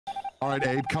All right,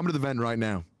 Abe, come to the vent right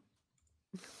now.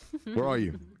 Where are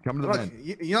you? Come to the vent.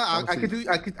 You know, I could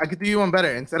do you one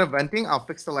better. Instead of venting, I'll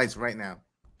fix the lights right now.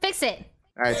 Fix it.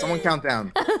 All right, someone count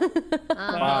down.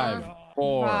 5,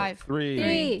 4,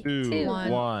 3, 2,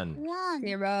 1.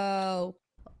 0.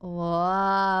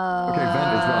 Whoa. Okay, vent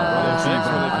as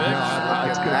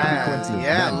well.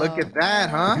 Yeah, look at that,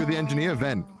 huh? If you're the engineer,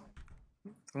 vent.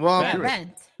 Well,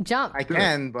 Vent. Jump. I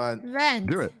can, but Vent.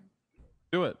 Do it.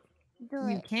 Do it.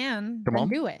 You can. Come on.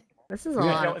 Do it. This is a It's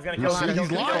lot. gonna kill him.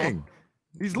 He's lying.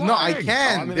 He's lying. no, I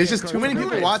can. There's just too many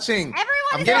people watching.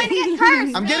 Everyone's going to get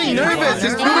cursed. I'm getting nervous.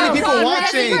 There's too many people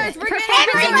watching. Everybody's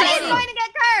going to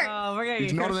get cursed. Oh, we're gonna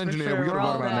He's get not an cursed for engineer. sure. We gotta We're vote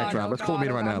all him out next bad. round. Let's call him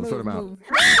in right now. Let's vote him out.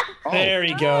 There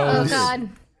he Oh goes. god.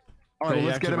 All right,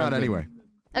 let's get him out anyway.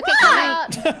 Okay, come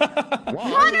out.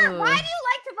 Connor, why do you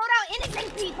like to vote out innocent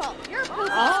people? You're a poopy.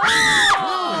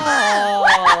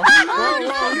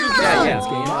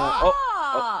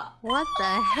 What the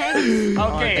heck?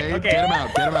 Okay. Get him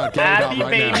out. Get him out. Get him out Abby,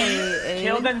 right baby. now.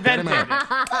 Killed and Get him vented.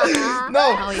 No,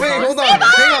 wait, hold on.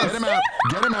 Hang on. Get him out.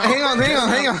 Get him out. Hang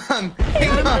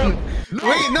on.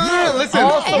 Wait, no, listen. No.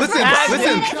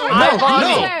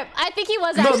 I think he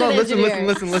was No, actually no, the engineer.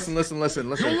 listen.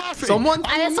 laughing. Someone.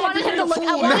 I just wanted him to look.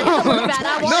 I wanted him to look bad.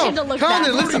 I wanted him to look bad.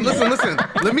 Connor, listen.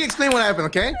 Let me explain what happened,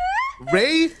 okay?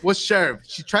 Ray was sheriff.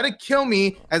 She tried to kill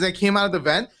me as I came out of the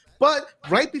vent, but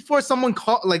right before someone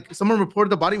reported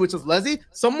the body, which was Leslie,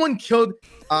 someone killed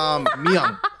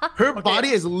Myung. Her body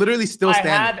is literally still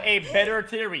standing. I have a better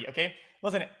theory, okay?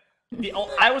 Listen,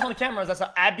 I was on the cameras. I saw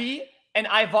Abby and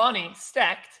Ivani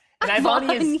stacked, and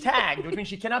Ivani is tagged, which means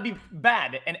she cannot be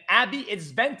bad, and Abby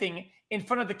is venting in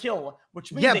front of the kill,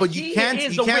 which means but you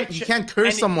can't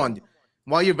curse someone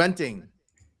while you're venting.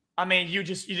 I mean, you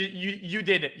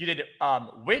did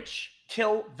witch,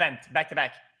 kill, vent back to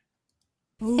back.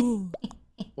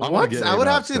 What? I would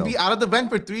have to be out of the vent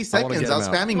for 3 seconds. I was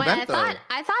spamming vent though.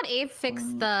 I thought Abe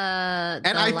fixed the.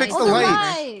 And I fixed the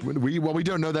light. We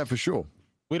don't know that for sure.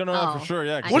 We don't know that for sure.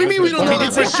 Yeah. What do you mean we don't know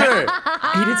that for sure?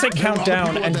 He did say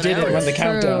countdown and did it when the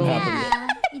countdown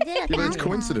happened. Yeah, but it's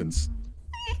coincidence.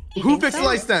 Who fixed the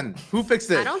lights then? Who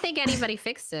fixed it? I don't think anybody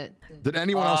fixed it. Did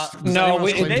anyone else? No,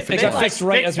 it got fixed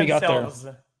right as we got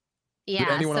there. Yeah.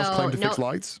 Did anyone else claim to fix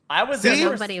lights? I was there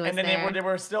first, Nobody was and then there. they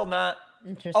were still not.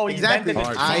 Interesting. Oh, he vented it.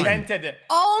 Right, He vented it.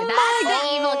 Oh that's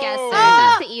the evil guesser.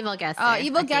 That's the evil guesser. Oh,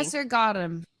 evil guesser got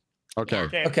him. Okay.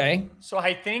 Okay. So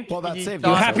I think. Well, that saved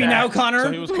You happy now, Connor?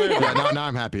 So he was clear. Yeah, now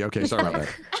I'm happy. Okay, sorry about that.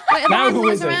 Wait, Now who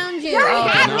is it? around you?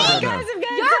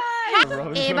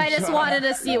 Abe, I just wanted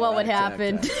to see what would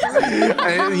happen. You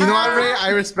know what, Ray? I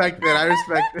respect it. I was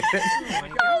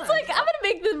like, I'm gonna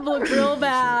make them look real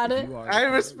bad. I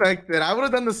respect it. I would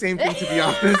have done the same thing, to be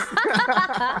honest.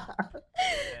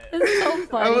 It's so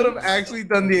funny. I would have actually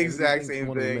done the exact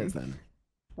same thing.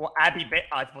 Well, Abby,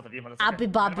 it's both of you. Abby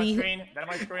Bobby.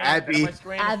 Abby.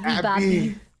 Abby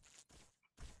Bobby.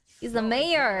 He's the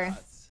mayor.